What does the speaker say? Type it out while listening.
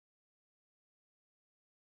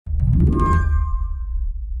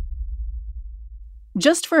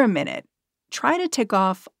Just for a minute, try to tick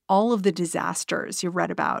off all of the disasters you've read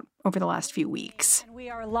about over the last few weeks. And we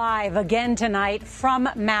are live again tonight from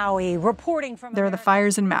Maui, reporting from There are the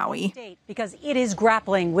fires in Maui, because it is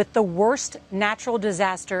grappling with the worst natural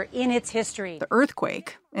disaster in its history. The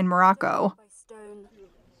earthquake in Morocco,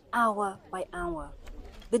 hour by hour.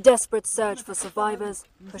 The desperate search for survivors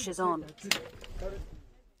pushes on.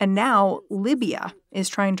 and now Libya is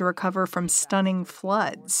trying to recover from stunning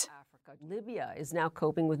floods. Libya is now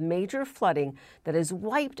coping with major flooding that has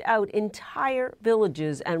wiped out entire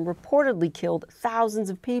villages and reportedly killed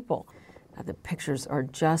thousands of people. The pictures are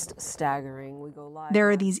just staggering. We go live.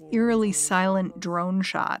 There are these eerily silent drone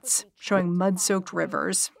shots showing mud-soaked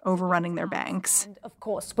rivers overrunning their banks. And of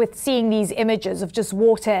course, with seeing these images of just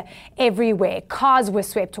water everywhere, cars were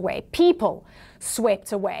swept away, people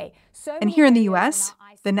swept away. And here in the U.S.,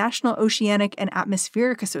 the National Oceanic and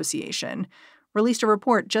Atmospheric Association released a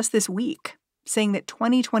report just this week saying that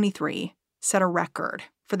 2023 set a record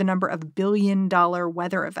for the number of billion-dollar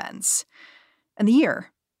weather events. And the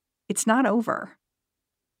year, it's not over.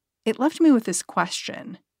 It left me with this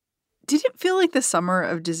question. Did it feel like the summer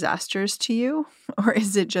of disasters to you, or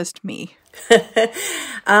is it just me?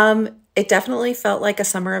 It definitely felt like a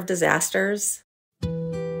summer of disasters.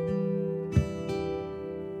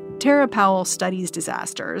 Tara Powell studies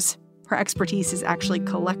disasters. Her expertise is actually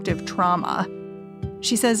collective trauma.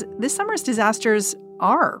 She says this summer's disasters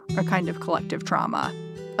are a kind of collective trauma,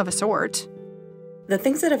 of a sort. The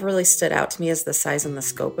things that have really stood out to me is the size and the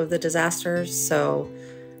scope of the disasters. So,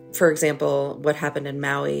 for example, what happened in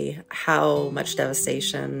Maui, how much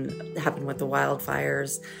devastation happened with the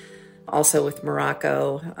wildfires, also with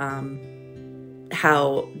Morocco,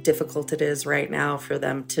 how difficult it is right now for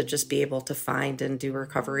them to just be able to find and do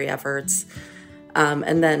recovery efforts.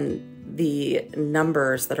 And then the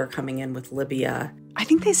numbers that are coming in with Libya. I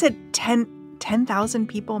think they said 10,000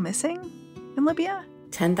 people missing in Libya?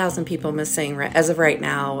 10,000 people missing as of right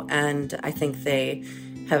now, and I think they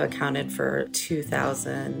have accounted for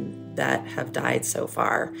 2,000 that have died so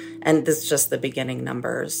far. And this is just the beginning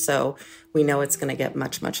numbers, so we know it's going to get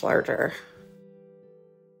much, much larger.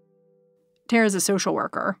 Tara's a social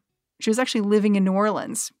worker. She was actually living in New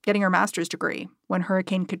Orleans, getting her master's degree, when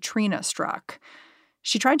Hurricane Katrina struck.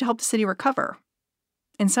 She tried to help the city recover.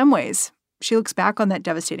 In some ways, she looks back on that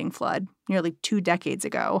devastating flood, nearly 2 decades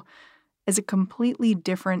ago, as a completely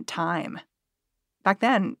different time. Back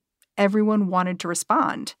then, everyone wanted to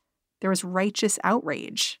respond. There was righteous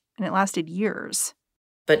outrage, and it lasted years.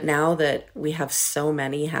 But now that we have so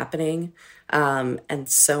many happening and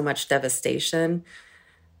so much devastation,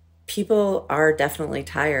 people are definitely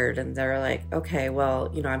tired, and they're like, okay,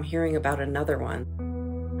 well, I'm hearing about another one.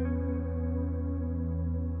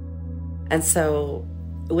 And so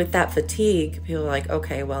with that fatigue, people are like,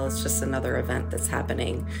 okay, well, it's just another event that's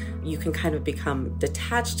happening. You can kind of become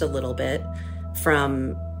detached a little bit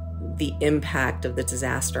from the impact of the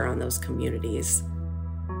disaster on those communities.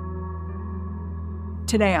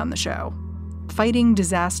 Today on the show, fighting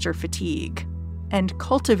disaster fatigue and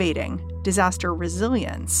cultivating disaster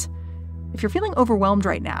resilience. If you're feeling overwhelmed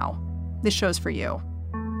right now, this show's for you.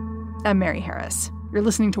 I'm Mary Harris. You're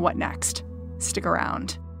listening to What Next? Stick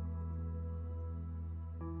around.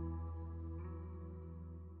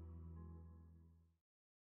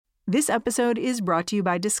 This episode is brought to you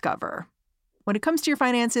by Discover. When it comes to your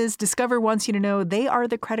finances, Discover wants you to know they are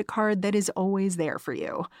the credit card that is always there for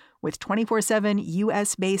you. With 24/7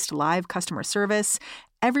 U.S.-based live customer service,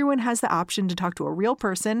 everyone has the option to talk to a real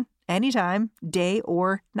person anytime, day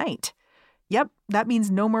or night. Yep, that means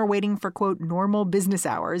no more waiting for, quote, normal business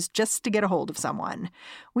hours just to get a hold of someone.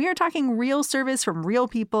 We are talking real service from real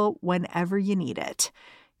people whenever you need it.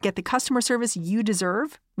 Get the customer service you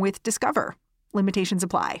deserve with Discover. Limitations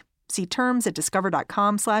apply. See terms at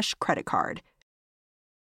discover.com/creditcard.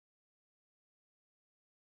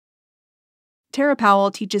 Tara Powell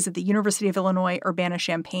teaches at the University of Illinois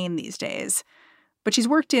Urbana-Champaign these days, but she's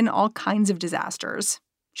worked in all kinds of disasters.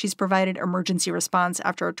 She's provided emergency response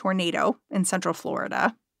after a tornado in Central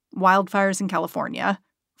Florida, wildfires in California,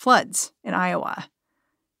 floods in Iowa.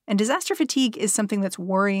 And disaster fatigue is something that's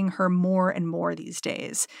worrying her more and more these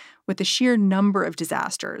days, with the sheer number of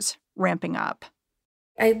disasters ramping up.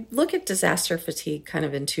 I look at disaster fatigue kind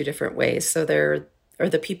of in two different ways. So there are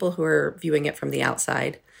the people who are viewing it from the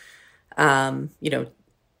outside, viewing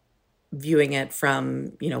it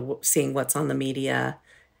from, seeing what's on the media,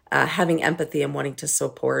 having empathy and wanting to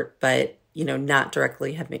support, but, not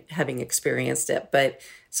directly having experienced it. But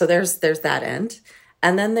so there's that end.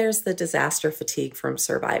 And then there's the disaster fatigue from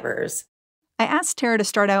survivors. I asked Tara to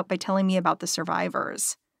start out by telling me about the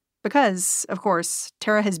survivors. Because, of course,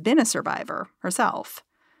 Tara has been a survivor herself.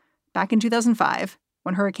 Back in 2005,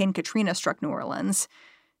 when Hurricane Katrina struck New Orleans,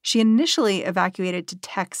 she initially evacuated to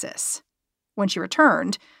Texas. When she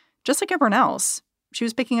returned, just like everyone else, she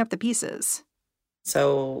was picking up the pieces.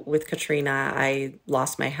 So with Katrina, I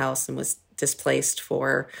lost my house and was displaced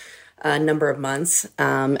for a number of months.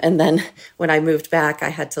 And then when I moved back,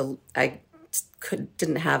 I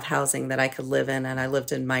didn't have housing that I could live in. And I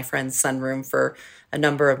lived in my friend's sunroom for a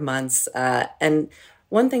number of months. And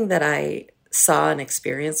one thing that I saw and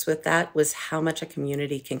experienced with that was how much a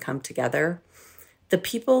community can come together. The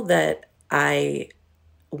people that I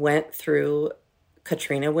went through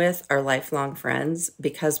Katrina with are lifelong friends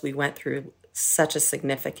because we went through such a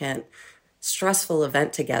significant, stressful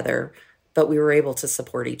event together, but we were able to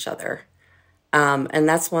support each other. And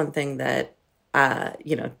that's one thing that,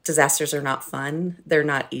 disasters are not fun. They're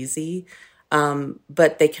not easy,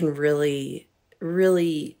 but they can really,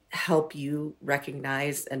 really help you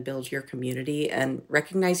recognize and build your community and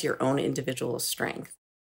recognize your own individual strength.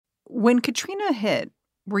 When Katrina hit,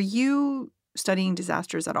 were you studying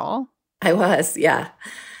disasters at all? I was, yeah.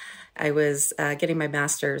 I was getting my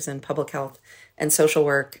master's in public health and social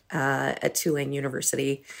work at Tulane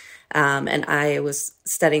University, and I was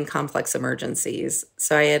studying complex emergencies.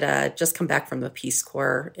 So I had just come back from the Peace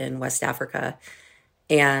Corps in West Africa,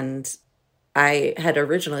 and I had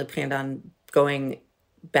originally planned on going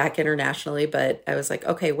back internationally, but I was like,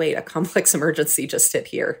 okay, wait, a complex emergency just hit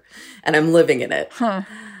here, and I'm living in it. Huh.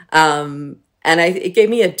 And it gave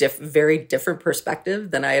me a very different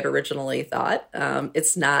perspective than I had originally thought.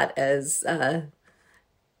 It's not as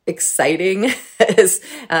exciting as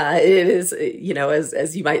it is,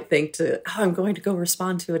 as you might think I'm going to go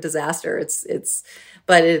respond to a disaster.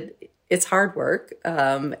 But it's hard work.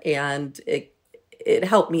 And it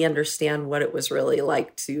helped me understand what it was really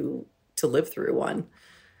like to live through one.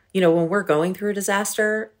 When we're going through a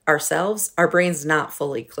disaster ourselves, our brain's not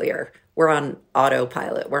fully clear. We're on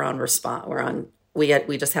autopilot. We're on response.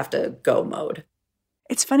 We just have to go mode.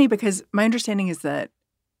 It's funny because my understanding is that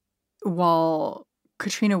while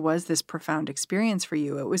Katrina was this profound experience for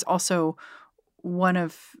you, it was also one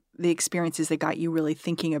of the experiences that got you really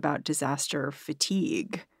thinking about disaster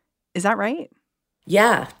fatigue. Is that right?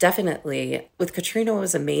 Yeah, definitely. With Katrina, it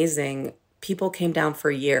was amazing. People came down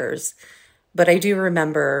for years. But I do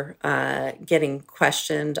remember getting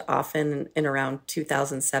questioned often in around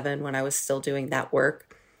 2007 when I was still doing that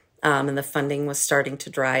work, and the funding was starting to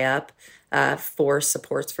dry up for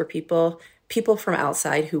supports for people. People from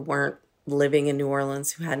outside who weren't living in New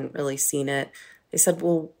Orleans, who hadn't really seen it, they said,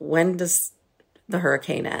 well, when does the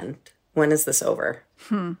hurricane end? When is this over?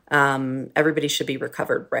 Everybody should be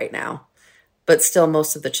recovered right now. But still,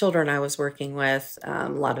 most of the children I was working with, a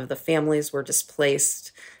lot of the families were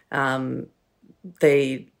displaced.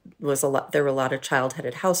 There were a lot of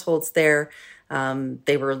child-headed households there.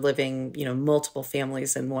 They were living, multiple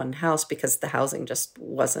families in one house because the housing just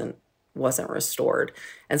wasn't restored.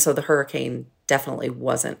 And so the hurricane definitely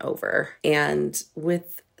wasn't over. And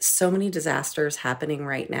with so many disasters happening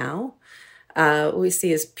right now, what we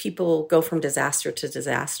see is people go from disaster to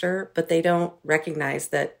disaster, but they don't recognize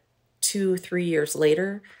that 2-3 years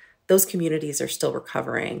later, those communities are still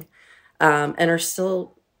recovering and are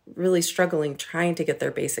still really struggling, trying to get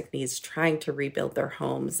their basic needs, trying to rebuild their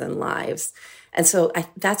homes and lives. And so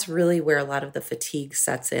that's really where a lot of the fatigue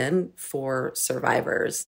sets in for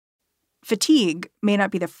survivors. Fatigue may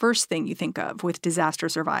not be the first thing you think of with disaster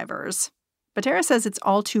survivors, but Tara says it's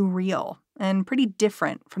all too real and pretty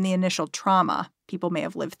different from the initial trauma people may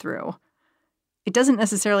have lived through. It doesn't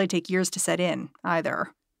necessarily take years to set in, either.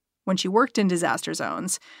 When she worked in disaster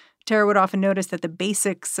zones, Tara would often notice that the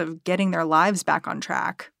basics of getting their lives back on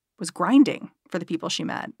track was grinding for the people she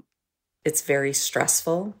met. It's very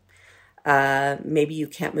stressful. Maybe you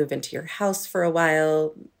can't move into your house for a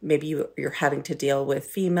while. Maybe you're having to deal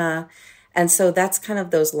with FEMA. And so that's kind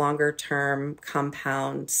of those longer term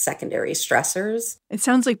compound secondary stressors. It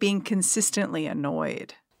sounds like being consistently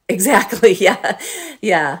annoyed. Exactly. Yeah.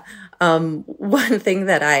 Yeah. One thing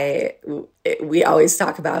that we always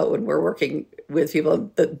talk about when we're working with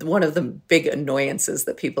people, one of the big annoyances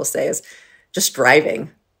that people say is just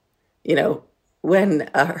driving. When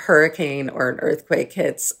a hurricane or an earthquake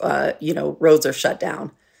hits, roads are shut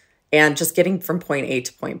down, and just getting from point A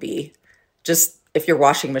to point B. Just if your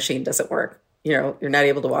washing machine doesn't work, you're not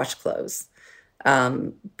able to wash clothes.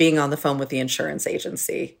 Being on the phone with the insurance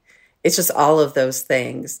agency. It's just all of those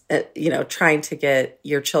things, trying to get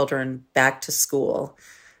your children back to school,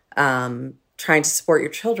 trying to support your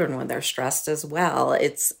children when they're stressed as well.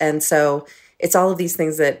 It's all of these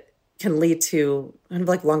things that can lead to kind of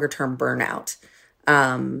like longer term burnout.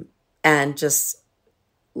 and just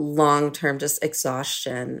long-term just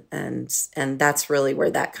exhaustion. And that's really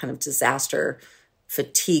where that kind of disaster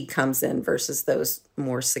fatigue comes in versus those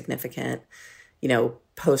more significant,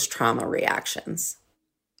 post-trauma reactions.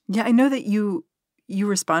 Yeah, I know that you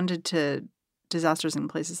responded to disasters in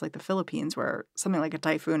places like the Philippines where something like a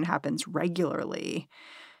typhoon happens regularly.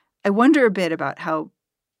 I wonder a bit about how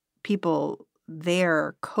people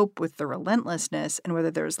there cope with the relentlessness and whether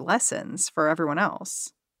there's lessons for everyone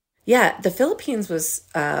else. Yeah, the Philippines was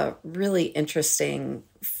really interesting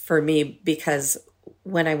for me because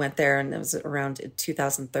when I went there, and it was around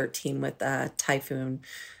 2013 with Typhoon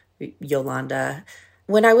Yolanda,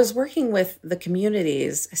 when I was working with the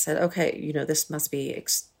communities, I said, okay, this must be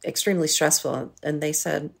extremely stressful. And they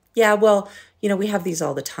said, yeah, well, we have these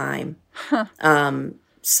all the time. Huh.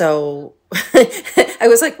 So I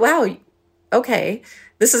was like, wow, okay,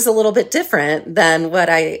 this is a little bit different than what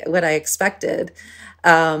I expected.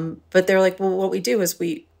 But they're like, well, what we do is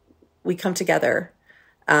we come together.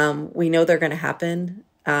 We know they're going to happen.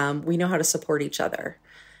 We know how to support each other.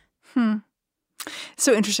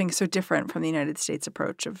 So interesting, so different from the United States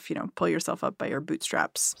approach of, pull yourself up by your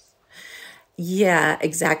bootstraps. Yeah,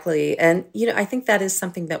 exactly. And, I think that is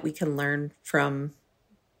something that we can learn from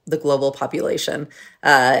the global population.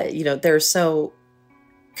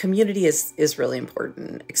 Community is really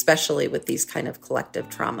important, especially with these kind of collective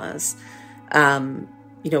traumas.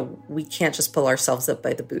 We can't just pull ourselves up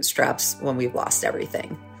by the bootstraps when we've lost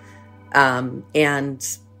everything.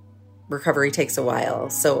 And recovery takes a while.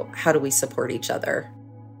 So how do we support each other?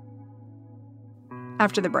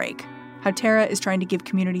 After the break, how Tara is trying to give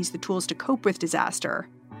communities the tools to cope with disaster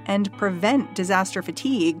and prevent disaster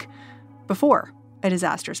fatigue before a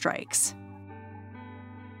disaster strikes.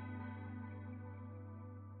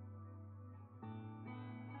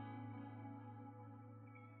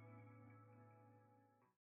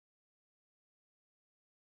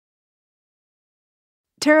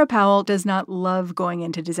 Tara Powell does not love going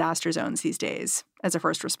into disaster zones these days as a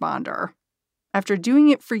first responder. After doing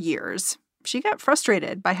it for years, she got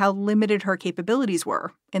frustrated by how limited her capabilities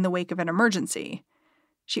were in the wake of an emergency.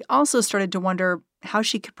 She also started to wonder how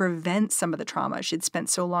she could prevent some of the trauma she'd spent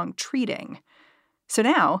so long treating. So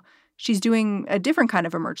now she's doing a different kind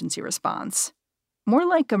of emergency response, more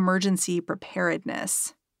like emergency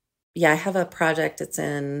preparedness. Yeah, I have a project. It's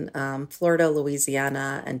in Florida,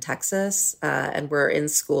 Louisiana, and Texas, and we're in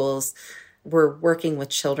schools. We're working with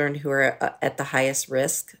children who are at the highest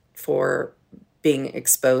risk for being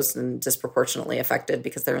exposed and disproportionately affected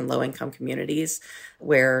because they're in low-income communities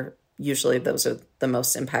where usually those are the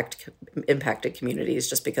most impacted communities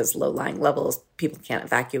just because low-lying levels, people can't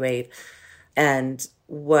evacuate. And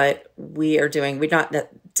what we are doing, we're not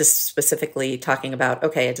just specifically talking about,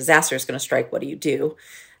 okay, a disaster is going to strike, what do you do?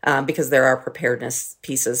 Because there are preparedness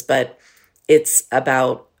pieces, but it's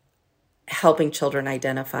about helping children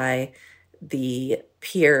identify the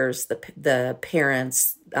peers, the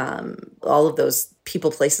parents, all of those people,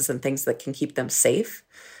 places, and things that can keep them safe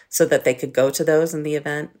so that they could go to those in the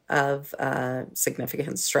event of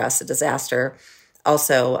significant stress, a disaster.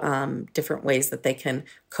 Also, different ways that they can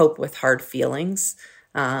cope with hard feelings,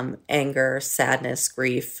 anger, sadness,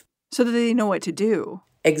 grief. So that they know what to do.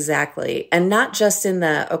 Exactly. And not just in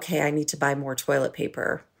the, okay, I need to buy more toilet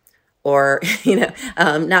paper or,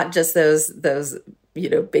 not just those,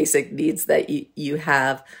 basic needs that you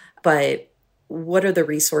have, but what are the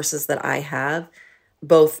resources that I have,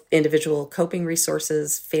 both individual coping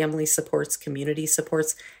resources, family supports, community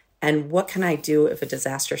supports, and what can I do if a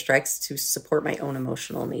disaster strikes to support my own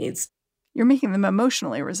emotional needs? You're making them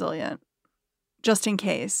emotionally resilient, just in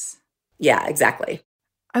case. Yeah, exactly.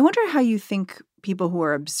 I wonder how you think people who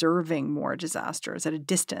are observing more disasters at a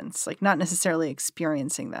distance, like not necessarily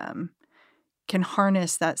experiencing them, can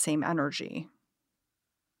harness that same energy.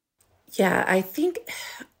 Yeah, I think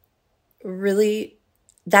really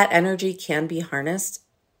that energy can be harnessed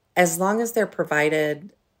as long as they're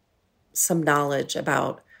provided some knowledge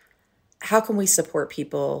about how can we support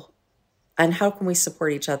people and how can we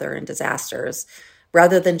support each other in disasters,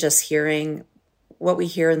 rather than just hearing what we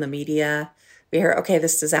hear in the media. We hear, okay,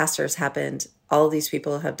 this disaster has happened. All of these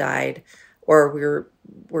people have died, or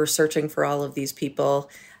we're searching for all of these people.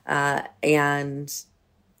 And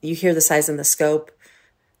you hear the size and the scope.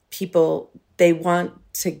 People, they want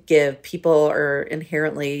to give. People are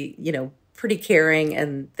inherently, pretty caring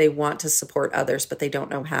and they want to support others, but they don't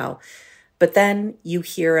know how. But then you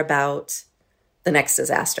hear about the next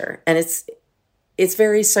disaster, and it's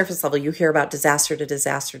very surface level. You hear about disaster to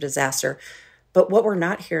disaster, disaster. But what we're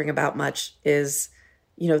not hearing about much is,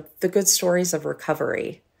 the good stories of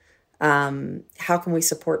recovery. How can we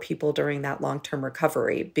support people during that long-term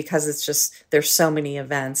recovery? Because it's just, there's so many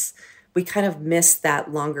events. We kind of miss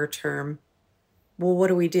that longer term. Well, what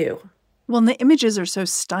do we do? Well, and the images are so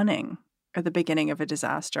stunning at the beginning of a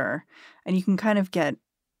disaster, and you can kind of get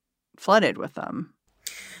flooded with them.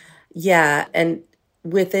 Yeah. And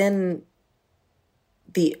within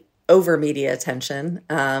the over media attention,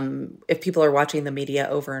 if people are watching the media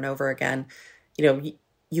over and over again,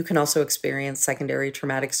 you can also experience secondary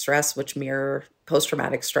traumatic stress, which mirror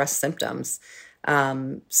post-traumatic stress symptoms.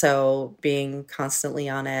 So being constantly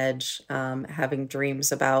on edge, having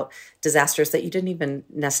dreams about disasters that you didn't even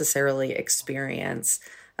necessarily experience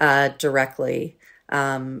directly,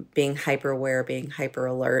 being hyper aware, being hyper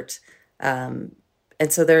alert. And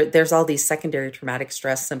so there's all these secondary traumatic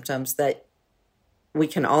stress symptoms that we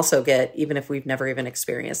can also get even if we've never even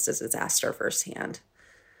experienced a disaster firsthand.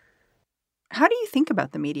 How do you think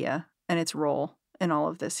about the media and its role in all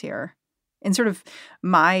of this here? In sort of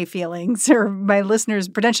my feelings or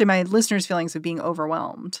potentially my listeners' feelings of being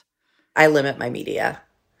overwhelmed? I limit my media.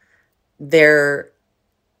 There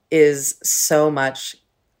is so much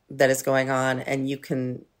that is going on, and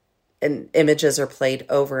images are played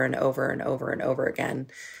over and over and over and over again.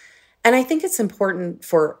 And I think it's important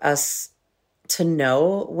for us to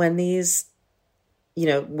know when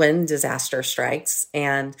when disaster strikes,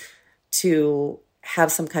 and to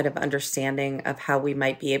have some kind of understanding of how we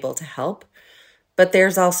might be able to help. But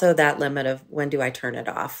there's also that limit of, when do I turn it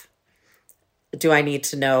off? Do I need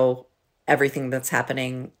to know everything that's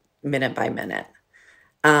happening minute by minute?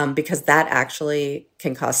 Because that actually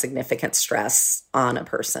can cause significant stress on a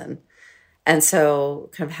person. And so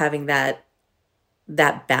kind of having that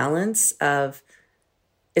balance of,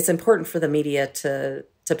 it's important for the media to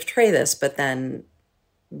portray this, but then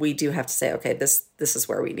we do have to say, okay, this is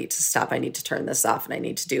where we need to stop. I need to turn this off, and I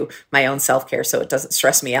need to do my own self-care so it doesn't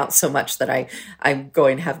stress me out so much that I'm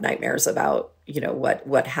going to have nightmares about,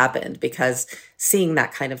 what happened, because seeing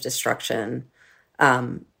that kind of destruction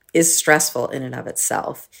is stressful in and of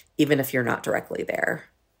itself, even if you're not directly there.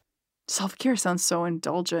 Self-care sounds so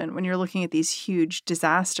indulgent when you're looking at these huge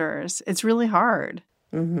disasters. It's really hard.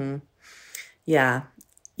 Mm-hmm. Yeah.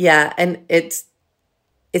 Yeah. And it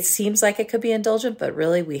seems like it could be indulgent, but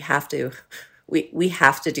really we have to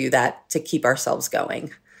do that to keep ourselves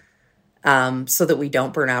going, so that we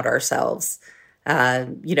don't burn out ourselves.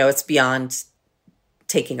 It's beyond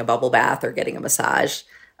taking a bubble bath or getting a massage.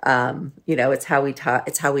 It's how we talk.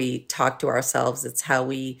 It's how we talk to ourselves. It's how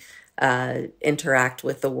we interact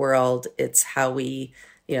with the world. It's how we,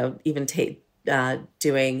 even take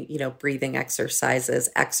doing, breathing exercises,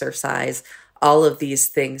 exercise. All of these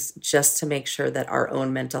things just to make sure that our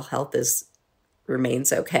own mental health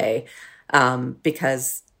remains okay.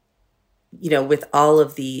 Because, with all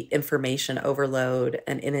of the information overload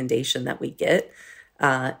and inundation that we get,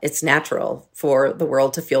 it's natural for the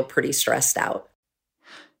world to feel pretty stressed out.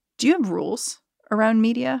 Do you have rules around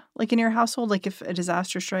media, like in your household? Like if a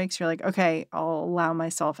disaster strikes, you're like, okay, I'll allow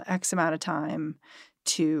myself X amount of time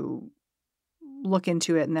to look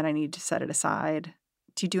into it, and then I need to set it aside.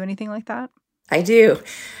 Do you do anything like that? I do.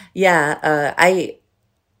 Yeah.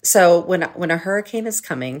 So when a hurricane is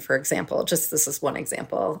coming, for example, this is one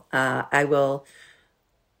example, I will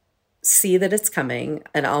see that it's coming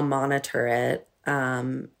and I'll monitor it.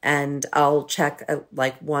 And I'll check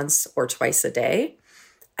like once or twice a day.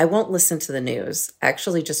 I won't listen to the news. I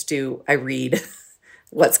actually I read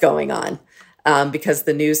what's going on, because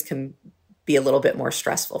the news can be a little bit more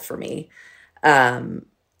stressful for me.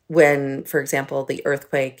 When, for example, the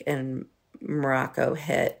earthquake in Morocco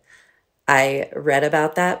hit, I read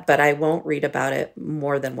about that, but I won't read about it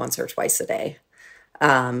more than once or twice a day.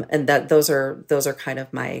 And those are kind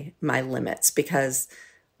of my limits, because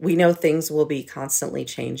we know things will be constantly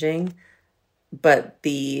changing, but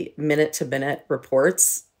the minute to minute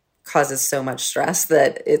reports causes so much stress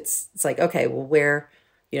that it's like, okay, well, where,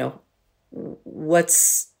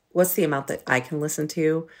 what's the amount that I can listen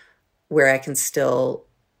to where I can still,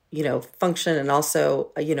 function. And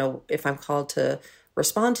also, if I'm called to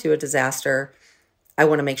respond to a disaster, I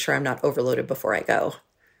want to make sure I'm not overloaded before I go.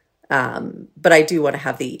 But I do want to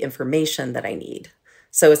have the information that I need.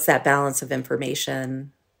 So it's that balance of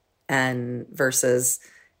information and versus,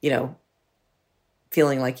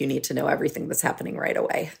 feeling like you need to know everything that's happening right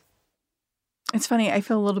away. It's funny. I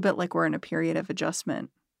feel a little bit like we're in a period of adjustment.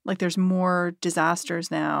 Like there's more disasters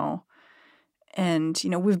now. And,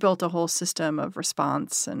 we've built a whole system of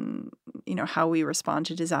response and, how we respond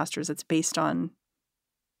to disasters. It's based on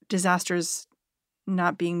disasters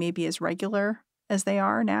not being maybe as regular as they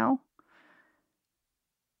are now.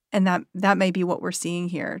 And that may be what we're seeing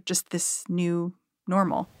here, just this new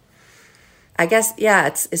normal. I guess, yeah,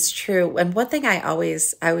 it's true. And one thing I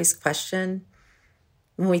always question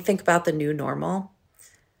when we think about the new normal,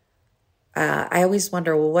 I always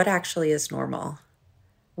wonder, well, what actually is normal?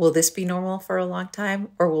 Will this be normal for a long time,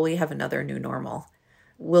 or will we have another new normal?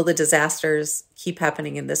 Will the disasters keep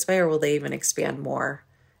happening in this way, or will they even expand more?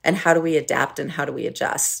 And how do we adapt and how do we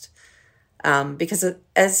adjust? Because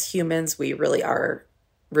as humans, we really are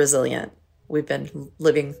resilient. We've been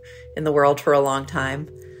living in the world for a long time,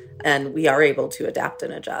 and we are able to adapt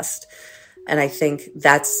and adjust. And I think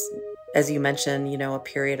that's, as you mentioned, a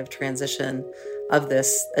period of transition of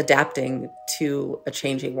this adapting to a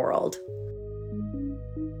changing world.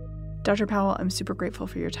 Dr. Powell, I'm super grateful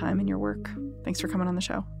for your time and your work. Thanks for coming on the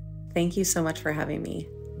show. Thank you so much for having me.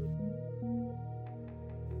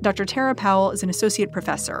 Dr. Tara Powell is an associate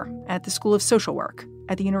professor at the School of Social Work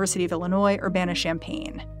at the University of Illinois,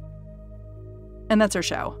 Urbana-Champaign. And that's our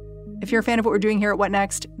show. If you're a fan of what we're doing here at What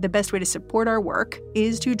Next, the best way to support our work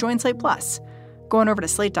is to join Slate Plus. Go on over to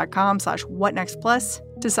slate.com/whatnextplus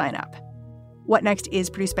to sign up. What Next is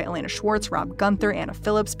produced by Elena Schwartz, Rob Gunther, Anna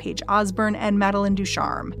Phillips, Paige Osborne, and Madeline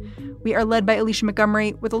Ducharme. We are led by Alicia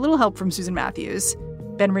Montgomery with a little help from Susan Matthews.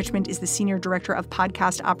 Ben Richmond is the Senior Director of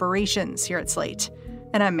Podcast Operations here at Slate.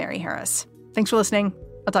 And I'm Mary Harris. Thanks for listening.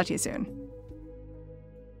 I'll talk to you soon.